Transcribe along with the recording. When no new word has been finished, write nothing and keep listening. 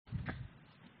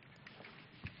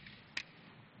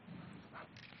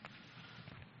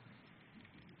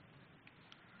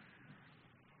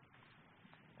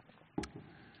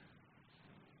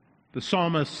The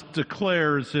psalmist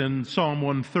declares in Psalm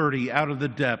 130, "Out of the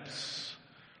depths,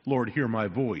 Lord, hear my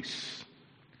voice."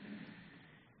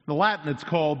 In the Latin, it's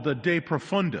called the De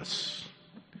Profundis,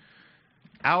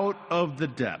 out of the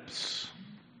depths.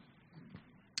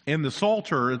 In the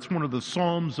Psalter, it's one of the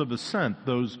Psalms of Ascent,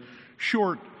 those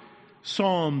short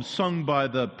psalms sung by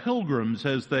the pilgrims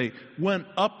as they went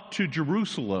up to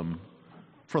Jerusalem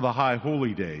for the High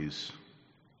Holy Days.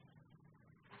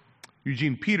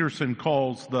 Eugene Peterson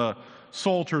calls the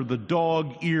Psalter the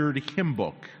dog-eared hymn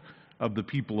book of the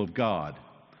people of God.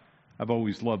 I've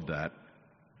always loved that.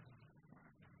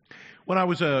 When I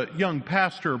was a young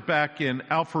pastor back in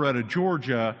Alpharetta,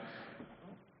 Georgia,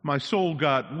 my soul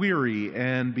got weary,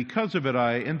 and because of it,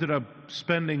 I ended up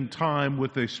spending time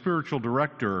with a spiritual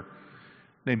director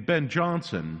named Ben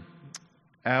Johnson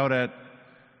out at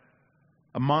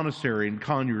a monastery in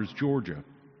Conyers, Georgia.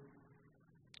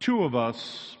 Two of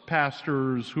us,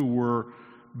 pastors who were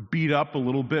beat up a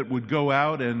little bit, would go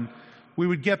out, and we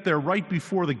would get there right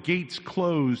before the gates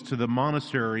closed to the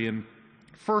monastery, and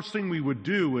first thing we would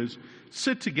do is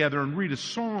sit together and read a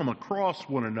psalm across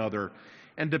one another.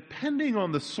 And depending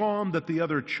on the psalm that the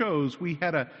other chose, we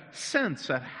had a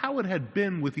sense at how it had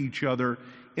been with each other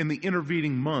in the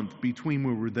intervening month between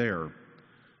we were there.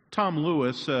 Tom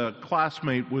Lewis, a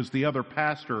classmate, was the other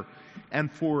pastor,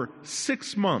 and for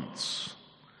 6 months,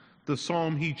 the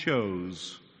psalm he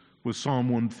chose was Psalm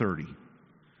 130.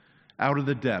 "Out of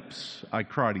the depths, I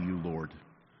cry to you, Lord.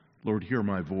 Lord, hear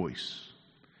my voice."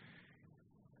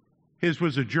 His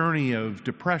was a journey of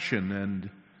depression and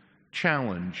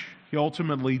challenge. He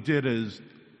ultimately did his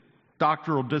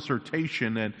doctoral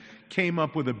dissertation and came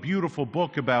up with a beautiful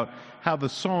book about how the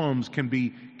Psalms can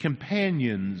be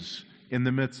companions in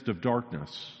the midst of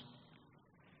darkness.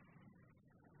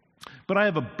 But I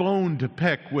have a bone to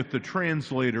pick with the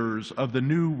translators of the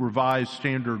New Revised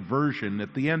Standard Version.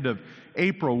 At the end of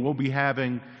April, we'll be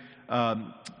having a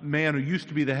man who used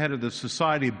to be the head of the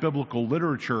Society of Biblical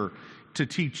Literature to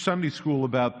teach Sunday school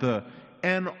about the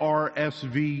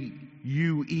NRSV-UE.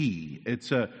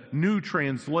 It's a new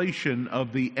translation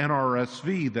of the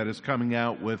NRSV that is coming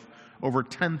out with over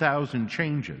 10,000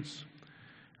 changes.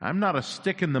 I'm not a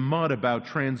stick in the mud about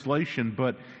translation,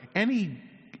 but any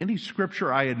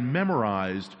scripture I had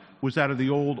memorized was out of the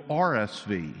old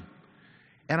RSV.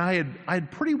 And I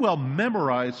had pretty well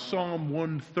memorized Psalm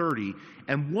 130,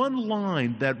 and one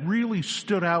line that really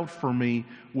stood out for me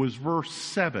was verse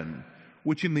 7,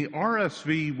 which in the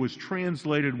RSV was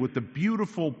translated with the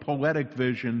beautiful poetic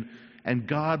vision, "And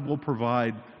God will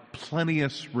provide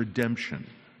plenteous redemption."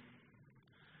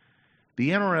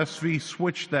 The NRSV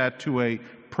switched that to a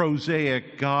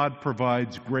prosaic, "God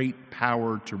provides great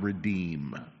power to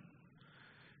redeem."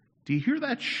 Do you hear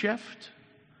that shift?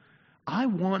 I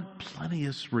want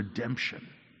plenteous redemption.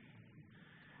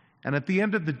 And at the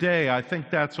end of the day, I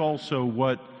think that's also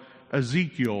what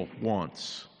Ezekiel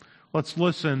wants. Let's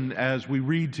listen as we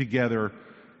read together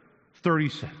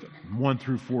 37, 1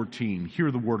 through 14. Hear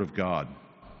the word of God.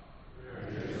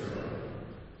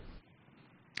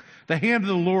 "The hand of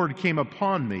the Lord came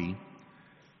upon me,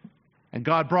 and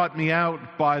God brought me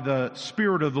out by the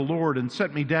Spirit of the Lord and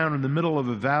set me down in the middle of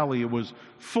a valley. It was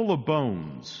full of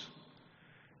bones.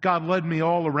 God led me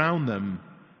all around them.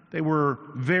 They were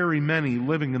very many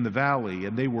living in the valley,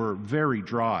 and they were very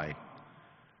dry.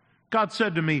 God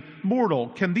said to me, 'Mortal,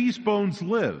 can these bones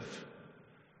live?'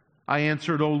 I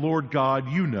answered, 'O Lord God,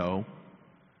 you know.'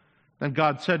 Then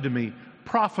God said to me,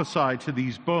 'Prophesy to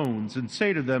these bones and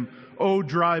say to them, O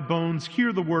dry bones,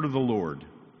 hear the word of the Lord.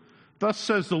 Thus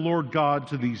says the Lord God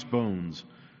to these bones,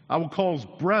 I will cause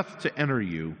breath to enter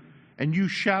you, and you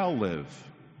shall live.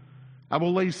 I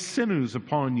will lay sinews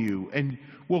upon you, and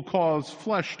will cause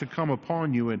flesh to come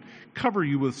upon you, and cover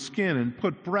you with skin, and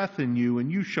put breath in you,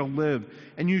 and you shall live,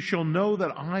 and you shall know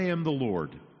that I am the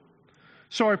Lord.'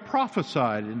 So I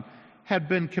prophesied and had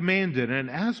been commanded, and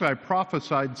as I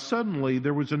prophesied, suddenly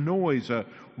there was a noise, a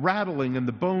rattling, and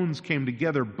the bones came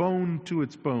together, bone to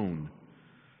its bone.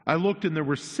 I looked, and there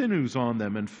were sinews on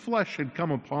them, and flesh had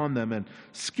come upon them, and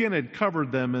skin had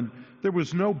covered them, and there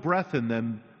was no breath in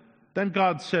them. Then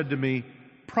God said to me,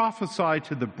 Prophesy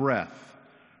to the breath.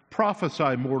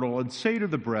 Prophesy, mortal, and say to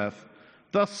the breath,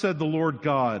 Thus said the Lord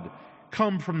God,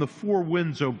 Come from the four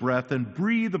winds, O breath, and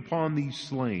breathe upon these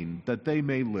slain, that they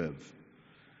may live.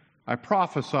 I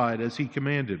prophesied as he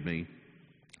commanded me,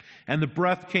 and the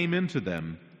breath came into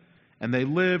them, and they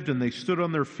lived, and they stood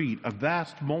on their feet, a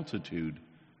vast multitude.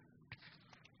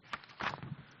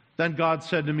 Then God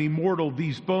said to me, Mortal,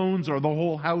 these bones are the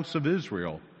whole house of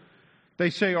Israel. They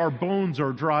say, Our bones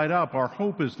are dried up, our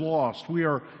hope is lost, we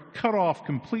are cut off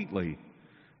completely.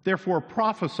 Therefore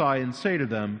prophesy and say to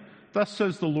them, Thus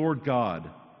says the Lord God,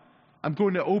 I'm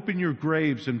going to open your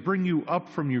graves and bring you up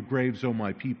from your graves, O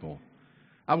my people.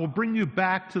 I will bring you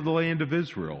back to the land of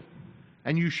Israel,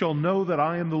 and you shall know that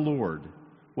I am the Lord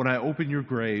when I open your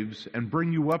graves and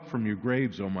bring you up from your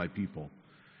graves, O my people.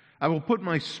 I will put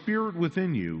my spirit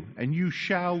within you, and you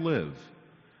shall live.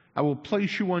 I will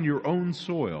place you on your own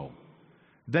soil.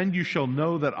 Then you shall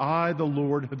know that I, the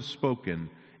Lord, have spoken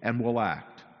and will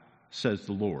act, says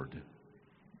the Lord.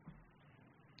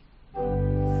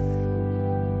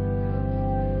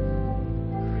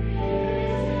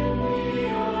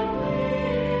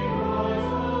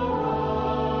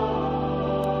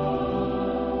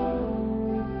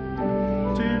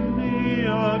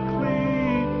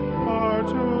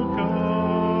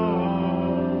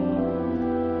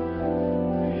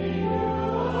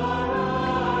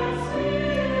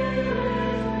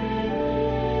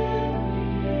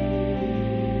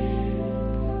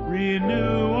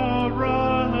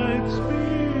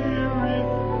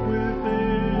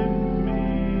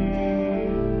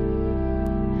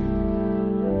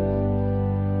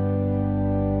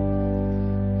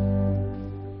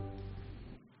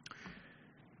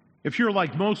 If you're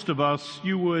like most of us,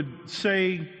 you would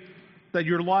say that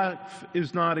your life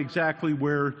is not exactly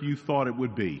where you thought it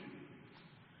would be.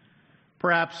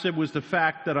 Perhaps it was the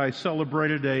fact that I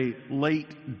celebrated a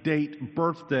late date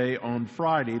birthday on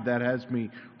Friday that has me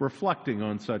reflecting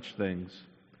on such things.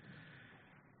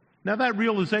 Now, that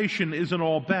realization isn't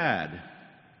all bad.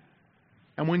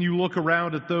 And when you look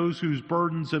around at those whose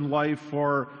burdens in life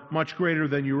are much greater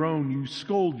than your own, you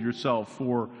scold yourself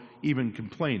for even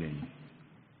complaining.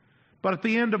 But at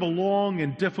the end of a long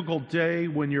and difficult day,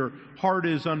 when your heart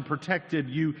is unprotected,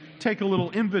 you take a little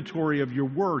inventory of your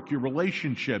work, your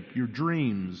relationship, your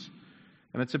dreams,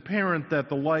 and it's apparent that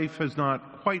the life has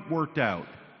not quite worked out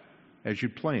as you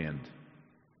planned.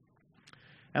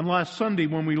 And last Sunday,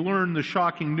 when we learned the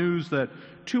shocking news that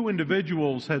 2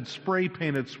 individuals had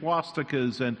spray-painted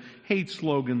swastikas and hate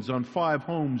slogans on 5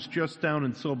 homes just down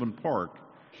in Sylvan Park,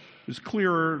 it was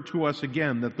clearer to us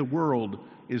again that the world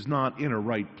is not in a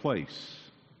right place.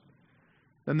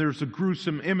 Then there's the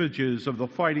gruesome images of the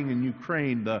fighting in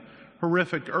Ukraine, the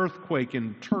horrific earthquake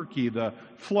in Turkey, the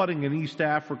flooding in East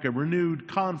Africa, renewed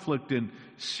conflict in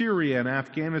Syria and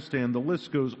Afghanistan. The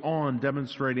list goes on,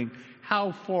 demonstrating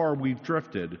how far we've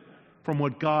drifted from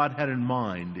what God had in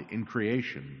mind in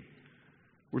creation.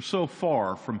 We're so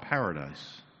far from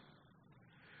paradise.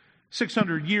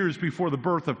 600 years before the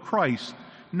birth of Christ,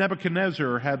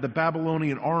 Nebuchadnezzar had the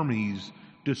Babylonian armies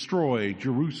destroy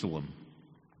Jerusalem.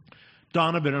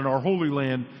 Donovan and our Holy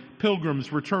Land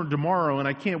pilgrims return tomorrow, and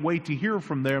I can't wait to hear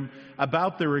from them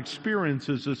about their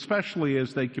experiences, especially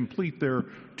as they complete their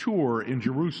tour in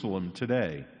Jerusalem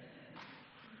today.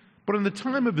 But in the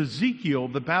time of Ezekiel,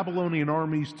 the Babylonian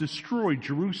armies destroyed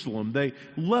Jerusalem. They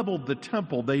leveled the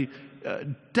temple. They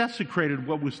desecrated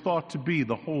what was thought to be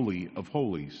the Holy of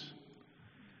Holies.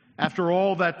 After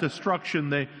all that destruction,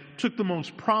 they took the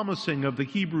most promising of the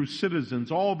Hebrew citizens,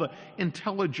 all the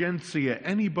intelligentsia,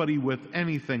 anybody with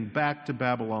anything, back to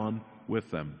Babylon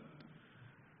with them.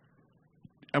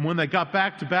 And when they got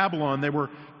back to Babylon, they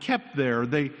were kept there.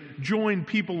 They joined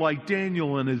people like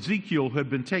Daniel and Ezekiel, who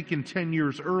had been taken 10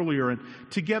 years earlier, and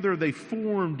together they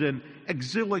formed an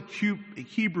exilic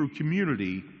Hebrew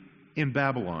community in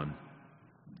Babylon.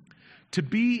 To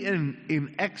be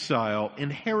in exile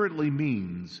inherently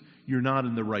means you're not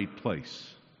in the right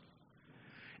place.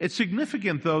 It's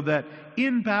significant, though, that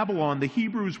in Babylon, the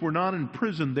Hebrews were not in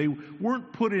prison. They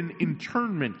weren't put in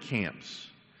internment camps.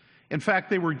 In fact,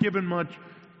 they were given much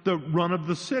the run of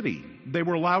the city. They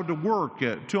were allowed to work,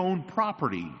 to own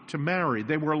property, to marry.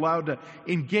 They were allowed to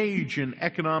engage in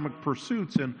economic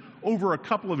pursuits. And over a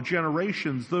couple of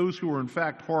generations, those who were in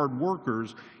fact hard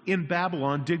workers in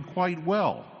Babylon did quite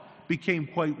well, became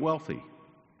quite wealthy.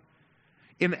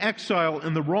 In exile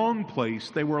in the wrong place,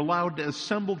 they were allowed to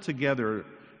assemble together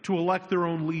to elect their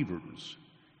own leaders,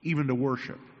 even to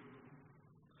worship.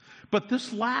 But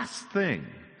this last thing,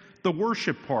 the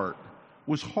worship part,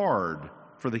 was hard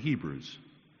for the Hebrews.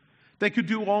 They could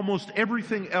do almost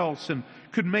everything else and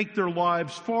could make their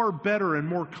lives far better and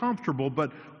more comfortable,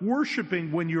 but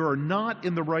worshiping when you are not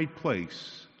in the right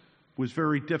place was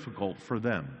very difficult for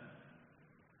them.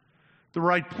 The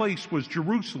right place was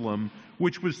Jerusalem,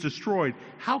 which was destroyed.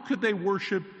 How could they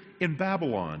worship in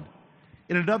Babylon?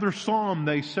 In another psalm,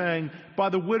 they sang, "By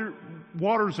the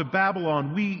waters of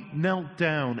Babylon, we knelt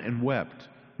down and wept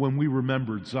when we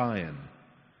remembered Zion.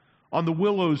 On the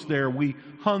willows there, we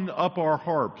hung up our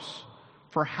harps.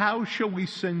 For how shall we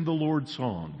sing the Lord's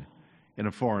song in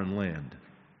a foreign land?"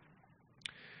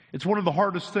 It's one of the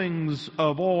hardest things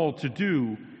of all to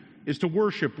do is to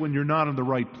worship when you're not in the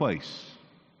right place.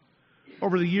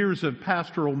 Over the years of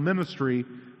pastoral ministry,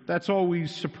 that's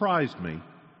always surprised me.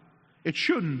 It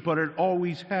shouldn't, but it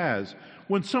always has.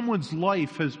 When someone's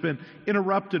life has been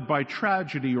interrupted by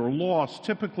tragedy or loss,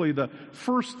 typically the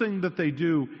first thing that they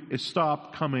do is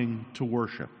stop coming to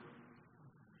worship.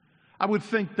 I would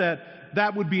think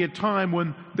that would be a time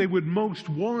when they would most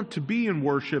want to be in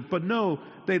worship, but no,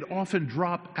 they'd often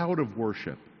drop out of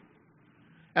worship.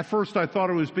 At first I thought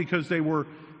it was because they were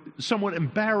somewhat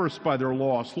embarrassed by their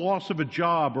loss of a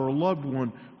job or a loved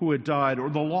one who had died, or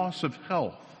the loss of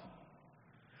health.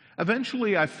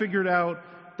 Eventually I figured out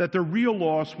that their real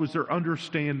loss was their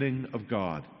understanding of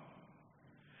God.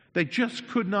 They just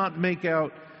could not make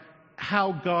out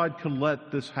how God could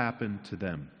let this happen to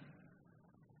them.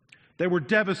 They were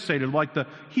devastated, like the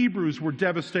Hebrews were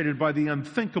devastated by the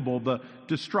unthinkable, the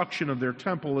destruction of their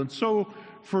temple. And so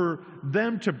for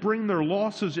them to bring their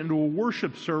losses into a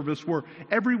worship service where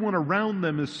everyone around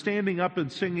them is standing up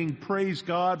and singing, "Praise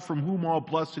God from whom all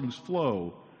blessings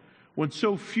flow," when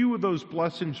so few of those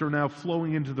blessings are now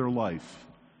flowing into their life,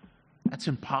 that's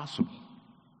impossible.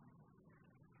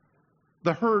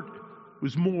 The hurt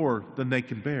was more than they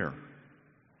could bear.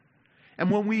 And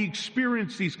when we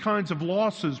experience these kinds of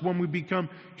losses, when we become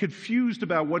confused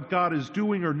about what God is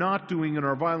doing or not doing in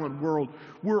our violent world,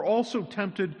 we're also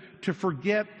tempted to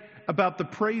forget about the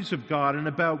praise of God and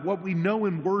about what we know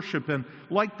in worship. And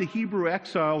like the Hebrew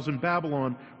exiles in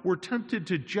Babylon, we're tempted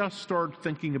to just start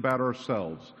thinking about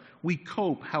ourselves. We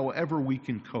cope however we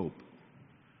can cope.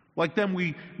 Like them,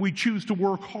 we choose to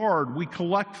work hard. We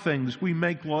collect things. We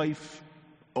make life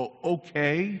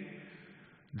okay,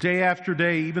 day after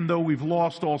day, even though we've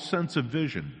lost all sense of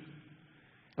vision.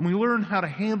 And we learn how to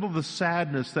handle the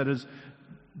sadness that has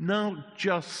now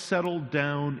just settled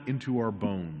down into our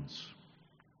bones.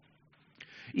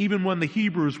 Even when the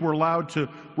Hebrews were allowed to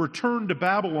return to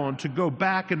Babylon to go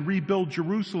back and rebuild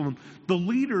Jerusalem, the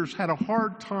leaders had a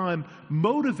hard time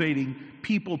motivating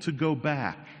people to go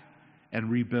back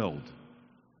and rebuild.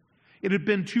 It had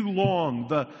been too long.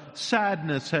 The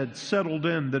sadness had settled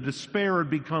in. The despair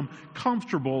had become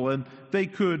comfortable, and they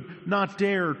could not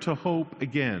dare to hope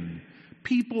again.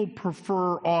 People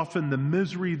prefer often the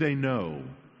misery they know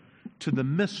to the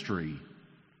mystery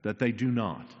that they do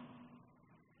not.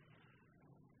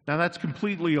 Now, that's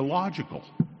completely illogical.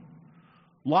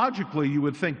 Logically, you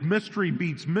would think mystery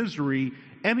beats misery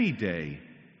any day.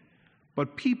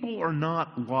 But people are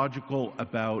not logical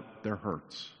about their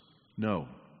hurts. No.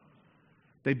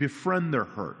 They befriend their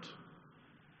hurt.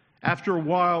 After a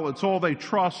while, it's all they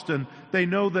trust, and they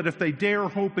know that if they dare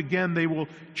hope again, they will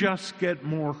just get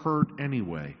more hurt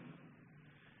anyway.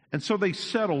 And so they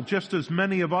settle, just as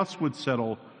many of us would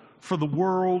settle, for the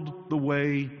world the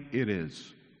way it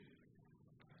is.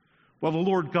 Well, the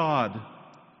Lord God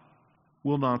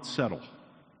will not settle.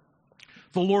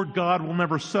 The Lord God will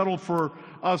never settle for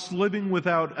us living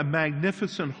without a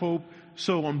magnificent hope.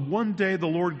 So on one day, the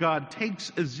Lord God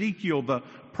takes Ezekiel, the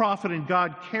prophet, and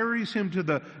God carries him to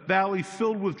the valley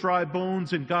filled with dry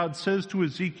bones, and God says to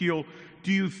Ezekiel,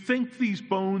 "Do you think these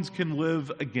bones can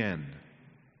live again?"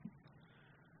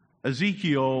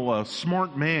 Ezekiel, a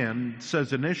smart man,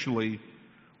 says initially,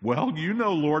 "Well, you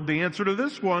know, Lord, the answer to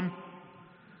this one."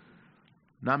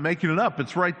 Not making it up,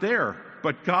 it's right there.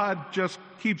 But God just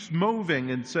keeps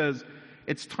moving and says,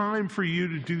 "It's time for you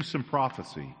to do some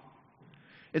prophecy.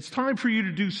 It's time for you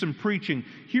to do some preaching.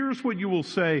 Here's what you will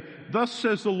say. Thus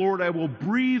says the Lord, I will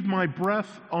breathe my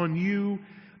breath on you,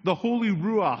 the Holy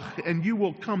Ruach, and you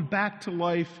will come back to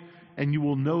life, and you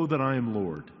will know that I am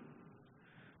Lord."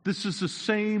 This is the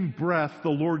same breath the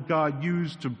Lord God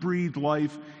used to breathe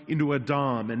life into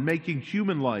Adam and making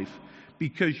human life,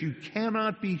 because you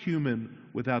cannot be human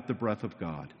without the breath of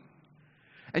God.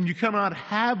 And you cannot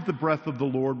have the breath of the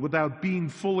Lord without being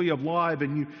fully alive,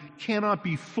 and you cannot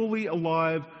be fully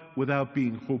alive without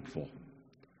being hopeful.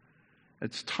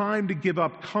 It's time to give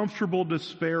up comfortable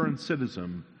despair and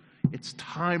cynicism. It's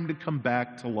time to come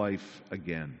back to life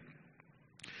again.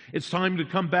 It's time to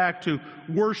come back to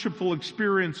worshipful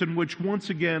experience in which once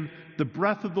again the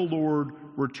breath of the Lord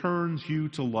returns you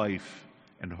to life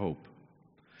and hope.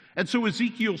 And so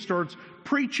Ezekiel starts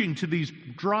preaching to these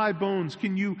dry bones.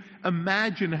 Can you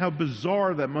imagine how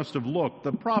bizarre that must have looked?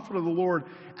 The prophet of the Lord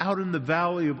out in the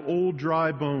valley of old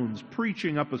dry bones,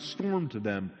 preaching up a storm to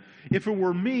them. If it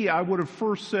were me, I would have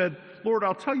first said, "Lord,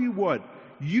 I'll tell you what,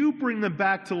 you bring them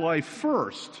back to life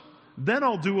first, then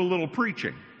I'll do a little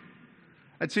preaching."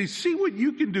 I'd say, see what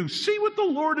you can do. See what the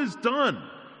Lord has done.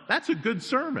 That's a good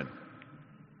sermon.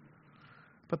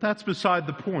 But that's beside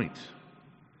the point.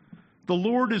 The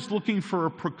Lord is looking for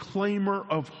a proclaimer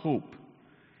of hope.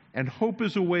 And hope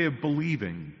is a way of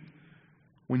believing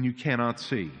when you cannot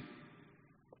see.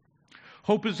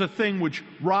 Hope is a thing which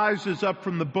rises up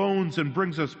from the bones and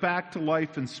brings us back to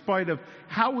life in spite of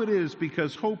how it is,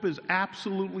 because hope is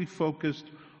absolutely focused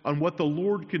on what the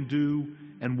Lord can do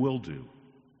and will do.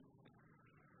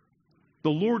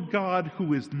 The Lord God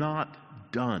who is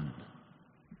not done.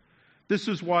 This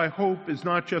is why hope is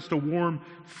not just a warm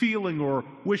feeling or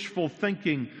wishful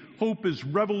thinking. Hope is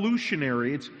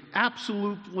revolutionary. It's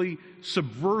absolutely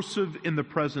subversive in the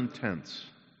present tense.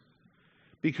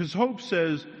 Because hope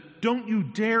says, don't you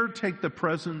dare take the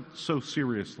present so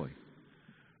seriously,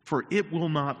 for it will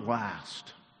not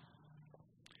last.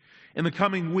 In the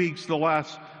coming weeks, the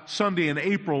last Sunday in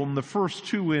April and the first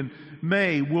two in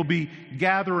May, we'll be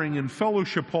gathering in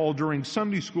Fellowship Hall during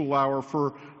Sunday School hour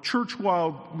for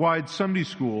church-wide Sunday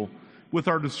School with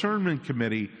our discernment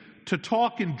committee to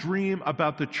talk and dream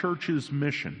about the church's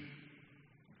mission.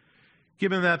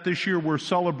 Given that this year we're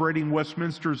celebrating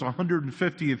Westminster's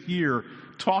 150th year,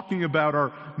 talking about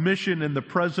our mission in the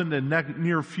present and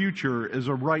near future is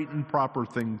a right and proper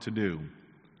thing to do.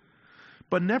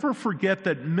 But never forget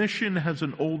that mission has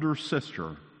an older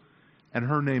sister, and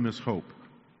her name is hope.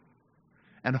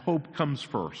 And hope comes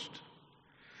first.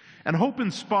 And hope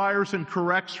inspires and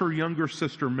corrects her younger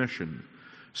sister mission,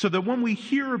 so that when we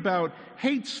hear about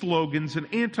hate slogans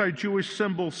and anti-Jewish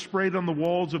symbols sprayed on the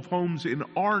walls of homes in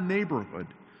our neighborhood,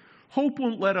 hope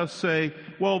won't let us say,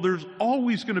 well, there's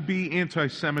always going to be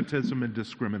anti-Semitism and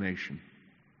discrimination.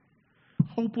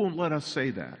 Hope won't let us say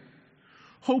that.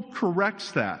 Hope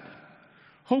corrects that.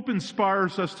 Hope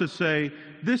inspires us to say,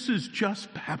 this is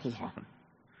just Babylon.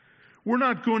 We're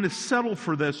not going to settle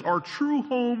for this. Our true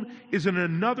home is in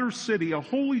another city, a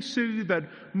holy city that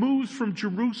moves from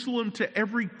Jerusalem to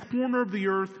every corner of the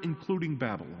earth, including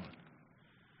Babylon.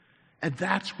 And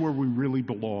that's where we really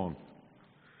belong.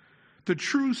 The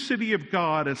true city of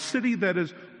God, a city that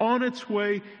is on its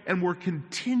way, and we're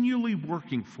continually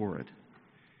working for it.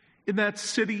 In that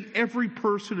city, every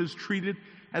person is treated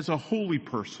as a holy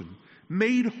person,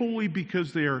 made holy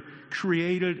because they are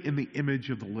created in the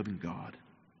image of the living God.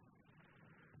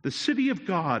 The city of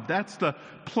God, that's the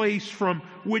place from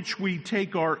which we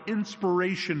take our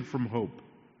inspiration from hope.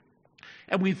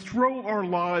 And we throw our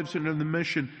lives into the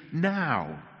mission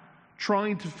now,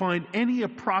 trying to find any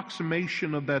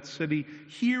approximation of that city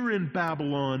here in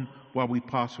Babylon while we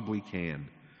possibly can.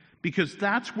 Because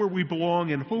that's where we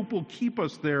belong, and hope will keep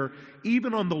us there,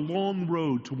 even on the long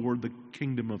road toward the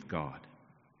kingdom of God.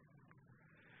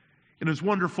 In his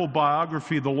wonderful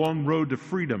biography, The Long Road to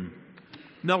Freedom,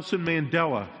 Nelson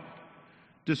Mandela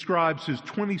describes his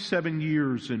 27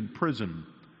 years in prison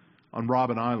on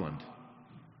Robben Island.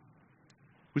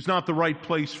 It was not the right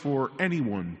place for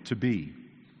anyone to be.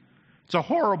 It's a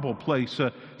horrible place,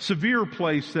 a severe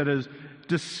place that is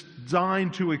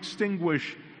designed to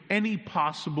extinguish any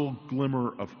possible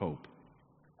glimmer of hope.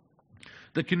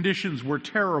 The conditions were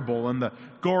terrible and the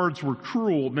guards were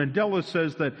cruel. Mandela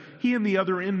says that he and the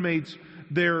other inmates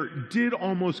there did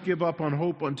almost give up on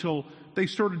hope until they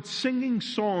started singing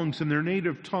songs in their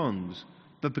native tongues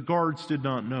that the guards did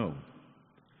not know.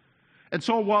 And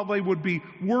so while they would be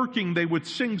working, they would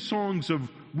sing songs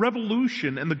of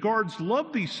revolution, and the guards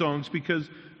loved these songs because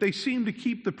they seemed to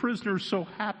keep the prisoners so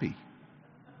happy.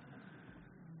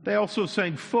 They also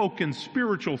sang folk and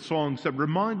spiritual songs that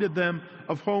reminded them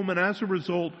of home, and as a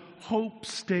result, hope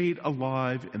stayed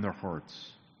alive in their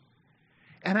hearts.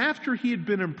 And after he had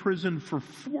been in prison for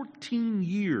 14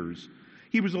 years,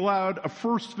 he was allowed a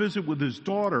first visit with his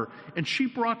daughter, and she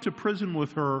brought to prison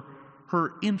with her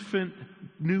infant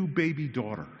new baby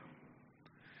daughter.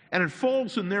 And it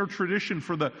falls in their tradition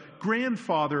for the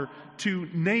grandfather to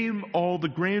name all the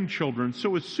grandchildren.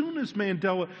 So as soon as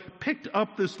Mandela picked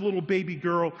up this little baby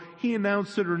girl, he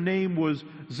announced that her name was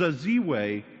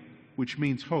Zaziwe, which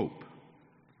means hope.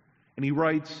 And he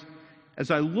writes,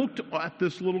 as I looked at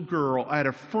this little girl, I had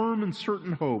a firm and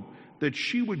certain hope that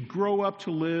she would grow up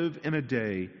to live in a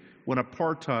day when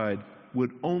apartheid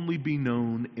would only be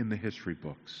known in the history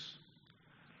books.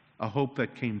 A hope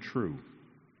that came true.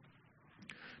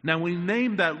 Now, when he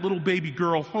named that little baby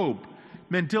girl Hope,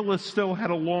 Mandela still had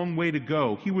a long way to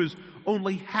go. He was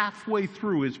only halfway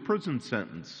through his prison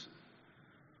sentence.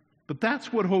 But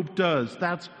that's what hope does.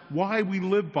 That's why we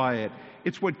live by it.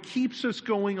 It's what keeps us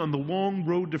going on the long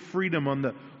road to freedom, on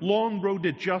the long road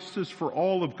to justice for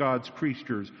all of God's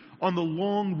creatures, on the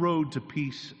long road to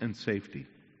peace and safety.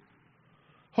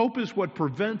 Hope is what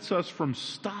prevents us from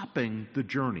stopping the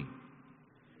journey.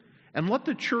 And let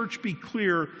the church be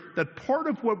clear that part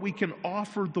of what we can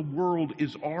offer the world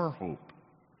is our hope.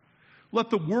 Let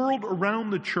the world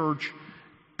around the church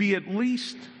be at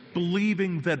least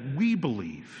believing that we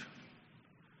believe.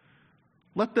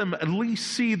 Let them at least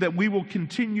see that we will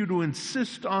continue to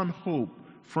insist on hope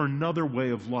for another way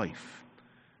of life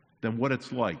than what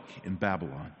it's like in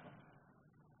Babylon.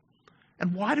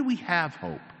 And why do we have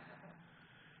hope?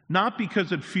 Not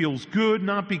because it feels good,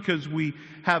 not because we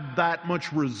have that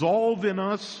much resolve in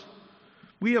us.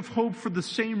 We have hope for the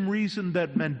same reason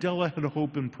that Mandela had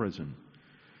hope in prison.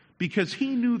 Because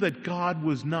he knew that God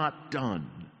was not done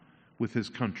with his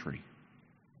country.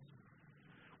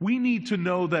 We need to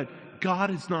know that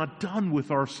God is not done with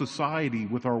our society,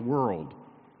 with our world.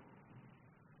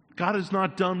 God is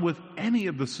not done with any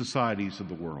of the societies of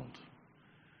the world.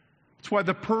 That's why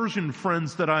the Persian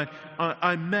friends that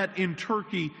I met in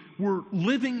Turkey were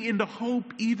living into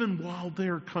hope even while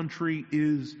their country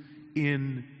is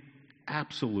in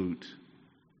absolute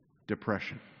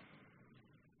depression.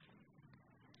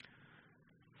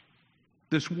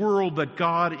 This world that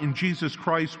God in Jesus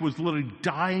Christ was literally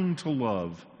dying to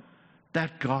love,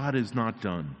 that God is not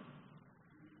done.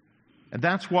 And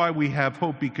that's why we have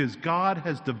hope, because God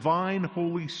has divine,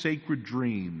 holy, sacred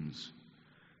dreams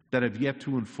that have yet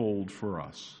to unfold for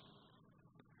us.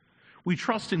 We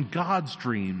trust in God's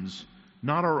dreams,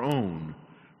 not our own,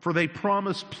 for they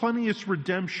promise plenteous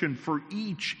redemption for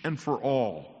each and for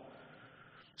all.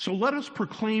 So let us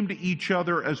proclaim to each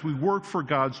other as we work for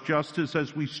God's justice,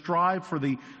 as we strive for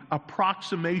the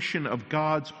approximation of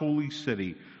God's holy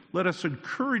city. Let us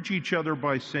encourage each other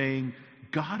by saying,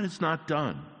 God is not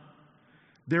done.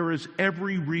 There is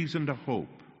every reason to hope.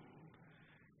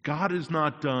 God is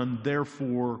not done,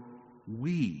 therefore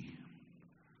we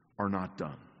are not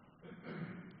done.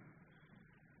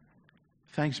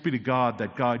 Thanks be to God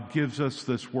that God gives us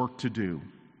this work to do,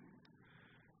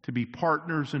 to be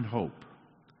partners in hope,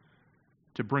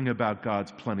 to bring about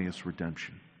God's plenteous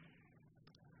redemption.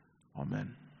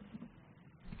 Amen.